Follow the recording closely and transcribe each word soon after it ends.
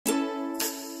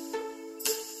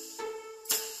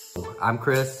I'm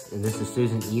Chris, and this is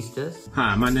Susan Eastus.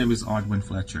 Hi, my name is Audwin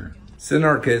Fletcher. Sending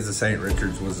our kids to St.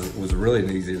 Richard's was really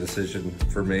an easy decision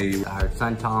for me. Our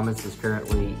son Thomas is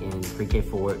currently in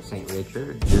pre-K4 at St.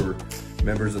 Richard. We were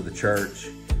members of the church.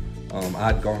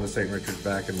 I'd gone to St. Richard's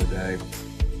back in the day.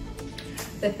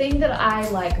 The thing that I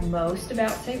like most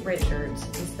about St. Richard's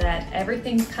is that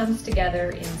everything comes together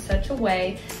in such a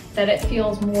way that it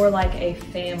feels more like a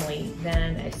family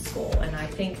than a school. And I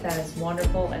think that is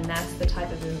wonderful, and that's the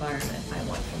type of environment I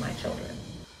want for my children.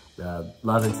 The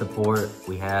love and support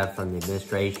we have from the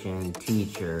administration,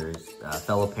 teachers,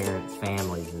 fellow parents,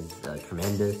 families is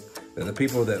tremendous. The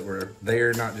people that were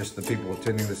there, not just the people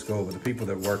attending the school, but the people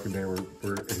that were working there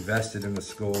were invested in the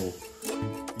school.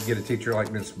 You get a teacher like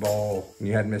Miss Ball, and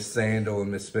you had Miss Sandel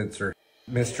and Miss Spencer,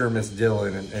 Mr. and Miss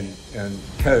Dillon, and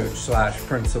Coach /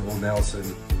 Principal Nelson,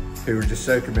 who were just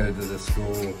so committed to the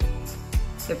school.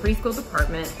 The preschool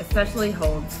department especially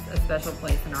holds a special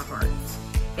place in our hearts.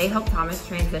 They helped Thomas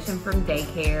transition from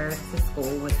daycare to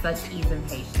school with such ease and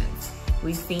patience.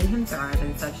 We've seen him thrive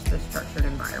in such a structured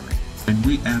environment. And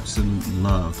we absolutely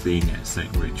love being at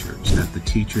St. Richard's, that the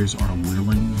teachers are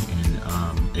willing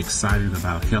and excited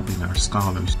about helping our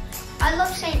scholars. I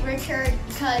love St. Richard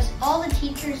because all the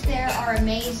teachers there are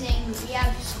amazing. We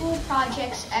have school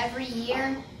projects every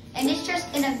year, and it's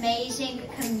just an amazing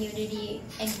community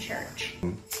in church.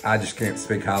 I just can't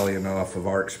speak highly enough of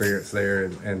our experience there,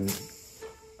 and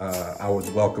I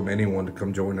would welcome anyone to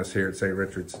come join us here at St.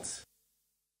 Richard's.